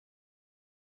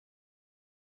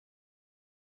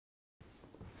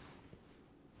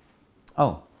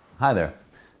Oh, hi there.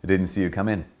 I didn't see you come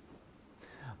in.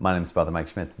 My name's Father Mike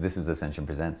Schmidt. This is Ascension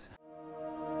Presents.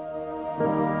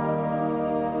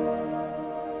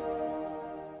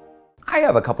 I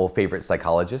have a couple of favorite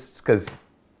psychologists, because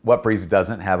what breed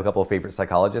doesn't have a couple of favorite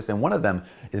psychologists? And one of them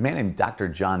is a man named Dr.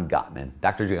 John Gottman.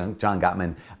 Dr. John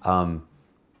Gottman,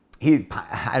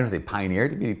 I don't say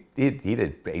pioneered,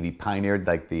 he pioneered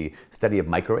like the study of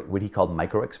what he called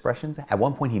micro expressions. At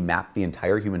one point he mapped the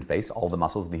entire human face, all the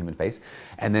muscles of the human face,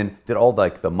 and then did all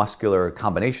like the muscular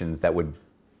combinations that would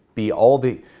be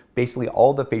basically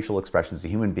all the facial expressions a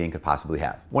human being could possibly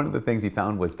have. One of the things he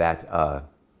found was that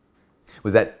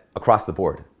across the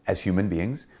board, as human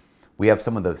beings, we have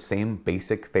some of the same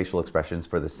basic facial expressions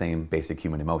for the same basic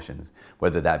human emotions,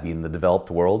 whether that be in the developed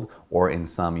world or in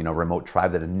some remote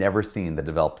tribe that had never seen the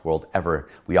developed world ever.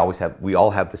 We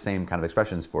all have the same kind of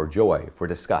expressions for joy, for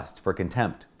disgust, for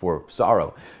contempt, for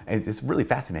sorrow. And it's really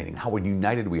fascinating how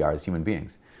united we are as human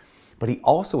beings. But he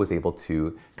also was able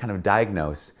to kind of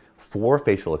diagnose four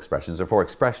facial expressions or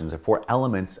four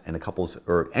elements in a couple's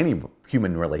or any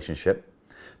human relationship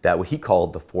that what he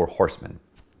called the four horsemen.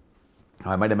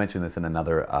 I might have mentioned this in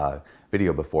another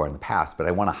video before in the past, but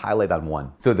I want to highlight on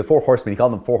one. So the four horsemen, he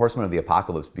called them four horsemen of the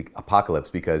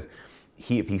apocalypse because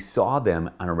if he saw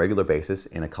them on a regular basis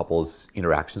in a couple's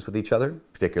interactions with each other,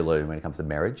 particularly when it comes to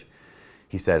marriage,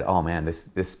 he said, oh man,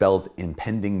 this spells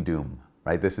impending doom,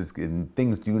 right?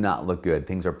 Things do not look good.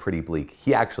 Things are pretty bleak.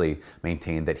 He actually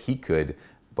maintained that he could,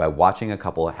 by watching a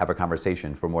couple have a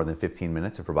conversation for more than 15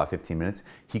 minutes or for about 15 minutes,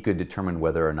 he could determine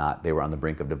whether or not they were on the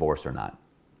brink of divorce or not.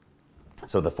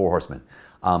 So the four horsemen.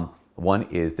 One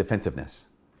is defensiveness.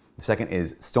 The second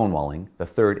is stonewalling. The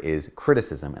third is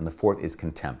criticism. And the fourth is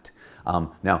contempt.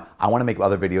 Now, I want to make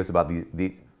other videos about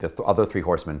the other three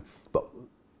horsemen, but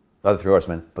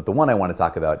the one I want to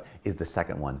talk about is the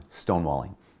second one,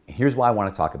 stonewalling. And here's why I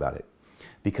want to talk about it.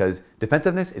 Because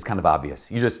defensiveness is kind of obvious.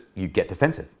 You get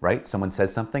defensive, right? Someone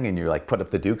says something and you're like, put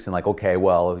up the dukes and like, okay,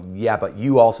 well, yeah, but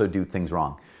you also do things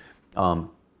wrong.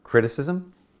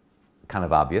 Criticism, kind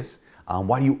of obvious.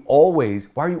 Why are you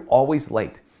always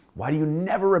late? Why do you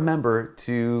never remember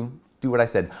to do what I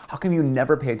said? How come you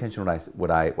never pay attention to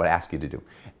what I ask you to do?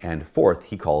 And fourth,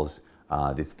 he calls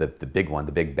this the big one,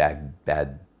 the big bad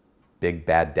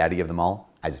daddy of them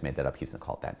all. I just made that up. He doesn't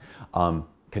call it that.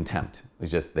 Contempt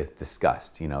is just this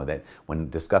disgust. That when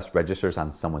disgust registers on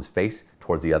someone's face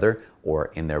towards the other,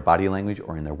 or in their body language,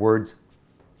 or in their words,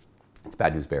 it's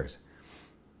bad news bears.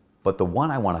 But the one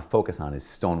I want to focus on is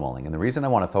stonewalling. And the reason I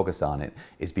want to focus on it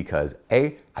is because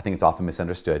A, I think it's often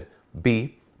misunderstood.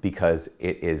 B, because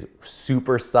it is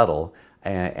super subtle.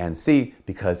 And C,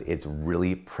 because it's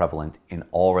really prevalent in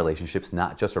all relationships,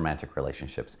 not just romantic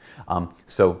relationships. A,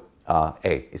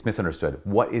 it's misunderstood.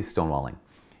 What is stonewalling?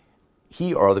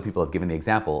 He or other people have given the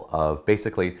example of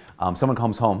basically someone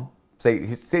comes home, say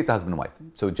it's a husband and wife,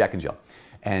 so Jack and Jill.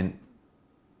 And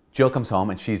Jill comes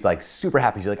home and she's like super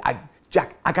happy. She's like,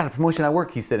 Jack, I got a promotion at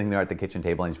work. He's sitting there at the kitchen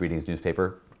table and he's reading his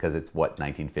newspaper because it's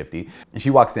 1950. And she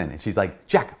walks in and she's like,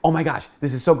 Jack, oh my gosh,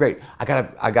 this is so great. I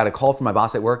got a call from my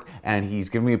boss at work and he's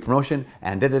giving me a promotion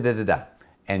and da-da-da-da-da.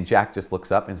 And Jack just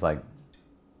looks up and is like,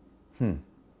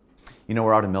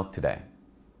 we're out of milk today.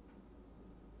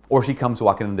 Or she comes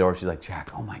walking in the door, she's like,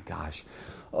 Jack, oh my gosh,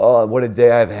 oh, what a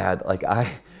day I've had. Like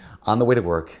on the way to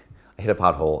work, I hit a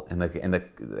pothole and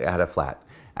I had a flat.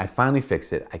 I finally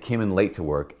fixed it. I came in late to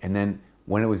work, and then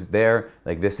when it was there,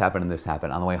 like this happened and this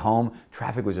happened. On the way home,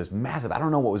 traffic was just massive. I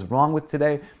don't know what was wrong with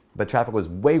today, but traffic was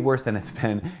way worse than it's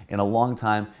been in a long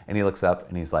time. And he looks up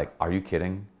and he's like, are you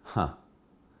kidding?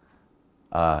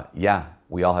 Yeah,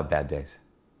 we all have bad days.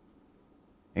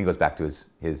 And he goes back to his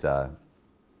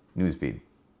news feed.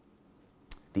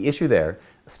 The issue there,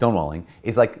 stonewalling,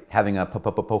 is like having a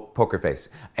poker face.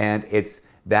 And it's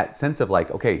that sense of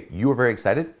like, okay, you were very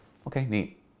excited. Okay,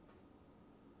 neat.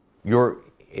 You're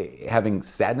having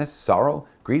sadness, sorrow,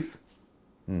 grief?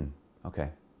 Okay.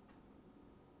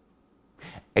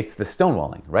 It's the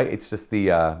stonewalling, right? It's just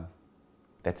that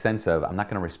sense of, I'm not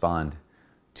going to respond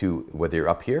to whether you're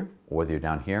up here or whether you're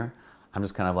down here. I'm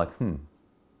just kind of like,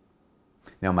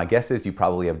 Now, my guess is you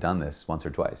probably have done this once or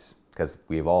twice, because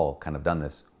we've all kind of done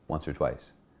this once or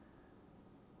twice.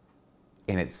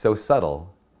 And it's so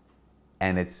subtle,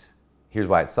 and here's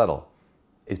why it's subtle.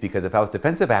 Is because if I was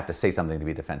defensive, I have to say something to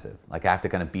be defensive. Like I have to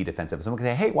kind of be defensive. Someone can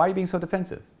say, hey, why are you being so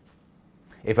defensive?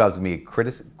 If I was going to be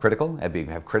critical,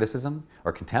 have criticism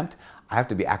or contempt, I have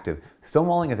to be active.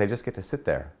 Stonewalling is I just get to sit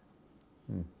there.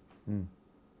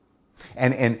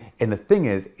 And the thing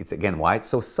is, it's again, why it's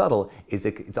so subtle is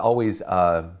it's always,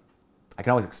 I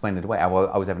can always explain it away.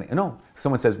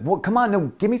 Someone says, well, come on, no,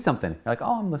 give me something. You're like,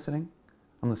 oh, I'm listening.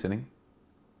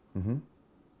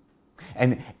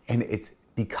 And it's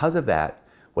because of that,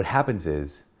 what happens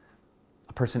is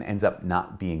a person ends up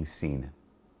not being seen.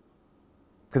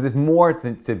 Because there's more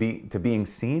to being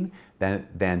seen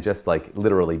than just like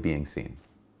literally being seen.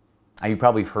 And you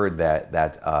probably have heard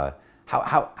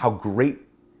how great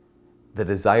the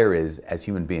desire is as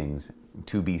human beings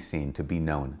to be seen, to be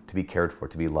known, to be cared for,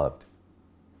 to be loved.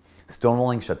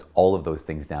 Stonewalling shuts all of those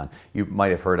things down. You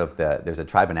might have heard of there's a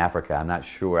tribe in Africa, I'm not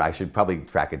sure, I should probably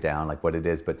track it down, like what it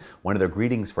is, but one of their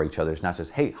greetings for each other is not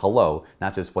just, hey, hello,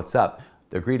 not just what's up.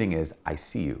 Their greeting is, I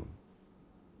see you.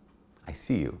 I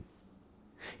see you.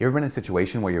 You ever been in a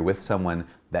situation where you're with someone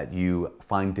that you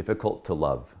find difficult to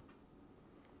love?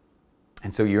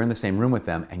 And so you're in the same room with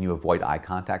them and you avoid eye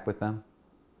contact with them?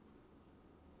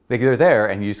 Like they're there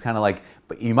and you just kind of like,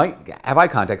 but you might have eye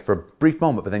contact for a brief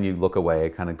moment, but then you look away,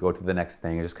 kind of go to the next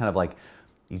thing, and just kind of like,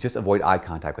 you just avoid eye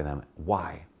contact with them.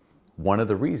 Why? One of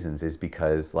the reasons is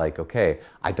because like, okay,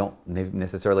 I don't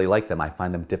necessarily like them, I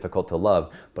find them difficult to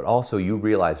love, but also you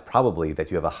realize probably that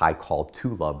you have a high call to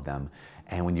love them.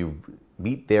 And when you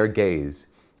meet their gaze,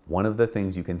 one of the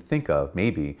things you can think of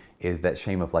maybe is that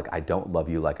shame of like, I don't love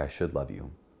you like I should love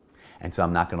you. And so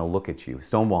I'm not gonna look at you.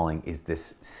 Stonewalling is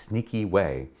this sneaky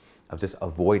way of just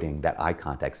avoiding that eye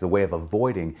contact. It's the way of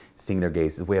avoiding seeing their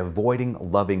gaze. It's the way of avoiding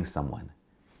loving someone.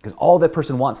 Because all that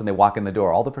person wants when they walk in the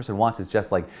door, all the person wants is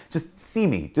just like, just see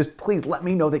me. Just please let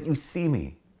me know that you see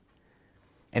me.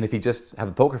 And if you just have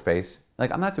a poker face,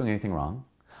 like, I'm not doing anything wrong.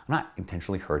 I'm not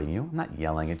intentionally hurting you. I'm not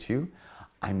yelling at you.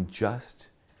 I'm just,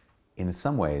 in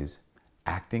some ways,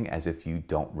 acting as if you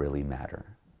don't really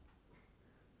matter.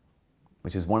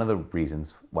 Which is one of the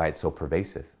reasons why it's so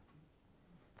pervasive.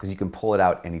 Because you can pull it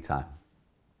out anytime.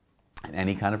 In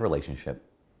any kind of relationship,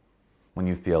 when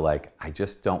you feel like, I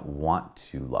just don't want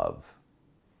to love.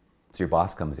 So your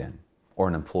boss comes in, or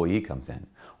an employee comes in,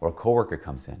 or a coworker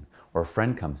comes in, or a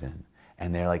friend comes in,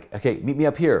 and they're like, okay, meet me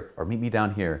up here, or meet me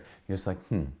down here. You're just like,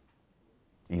 and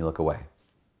you look away.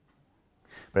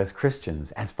 But as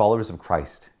Christians, as followers of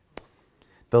Christ,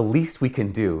 the least we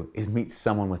can do is meet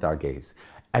someone with our gaze.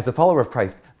 As a follower of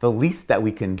Christ, the least that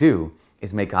we can do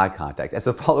is make eye contact. As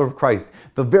a follower of Christ,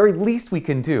 the very least we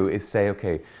can do is say,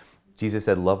 okay, Jesus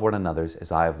said, love one another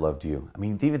as I have loved you. I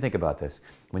mean, even think about this.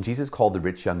 When Jesus called the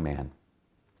rich young man,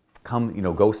 come,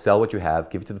 go sell what you have,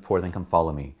 give it to the poor, then come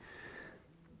follow me.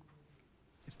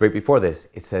 It's right before this,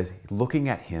 it says, looking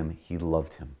at him, he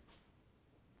loved him.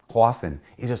 How often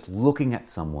is just looking at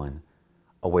someone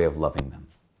a way of loving them?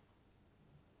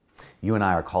 You and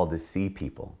I are called to see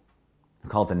people. We're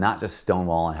called to not just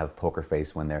stonewall and have a poker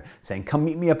face when they're saying, come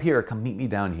meet me up here, come meet me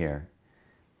down here.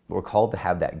 But we're called to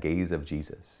have that gaze of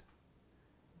Jesus.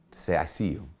 To say, I see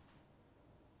you.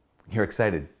 You're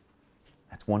excited.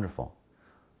 That's wonderful.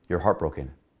 You're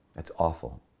heartbroken. That's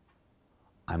awful.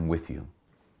 I'm with you.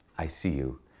 I see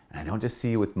you. And I don't just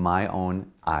see you with my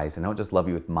own eyes. I don't just love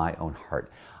you with my own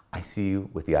heart. I see you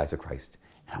with the eyes of Christ.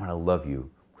 And I want to love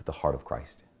you with the heart of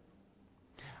Christ.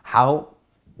 How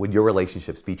would your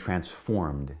relationships be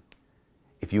transformed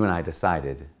if you and I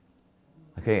decided,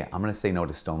 okay, I'm going to say no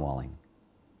to stonewalling.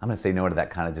 I'm going to say no to that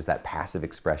kind of just that passive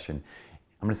expression.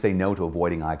 I'm going to say no to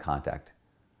avoiding eye contact.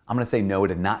 I'm going to say no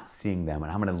to not seeing them,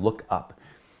 and I'm going to look up.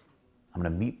 I'm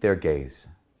going to meet their gaze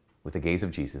with the gaze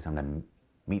of Jesus. I'm going to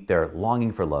meet their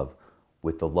longing for love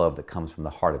with the love that comes from the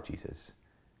heart of Jesus.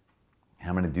 And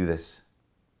I'm going to do this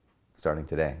starting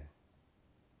today.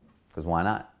 Because why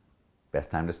not?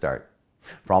 Best time to start.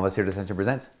 For all of us here at Ascension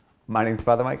Presents, my name is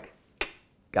Father Mike.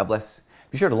 God bless.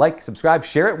 Be sure to like, subscribe,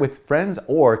 share it with friends,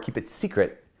 or keep it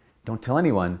secret. Don't tell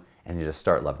anyone, and you just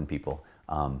start loving people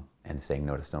and saying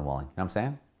no to stonewalling. You know what I'm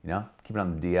saying? Keep it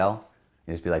on the DL.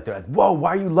 You just be like, they're like, whoa,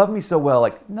 why you love me so well?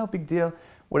 Like, no big deal.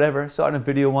 Whatever. Saw it in a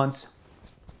video once.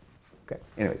 Okay.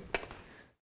 Anyways.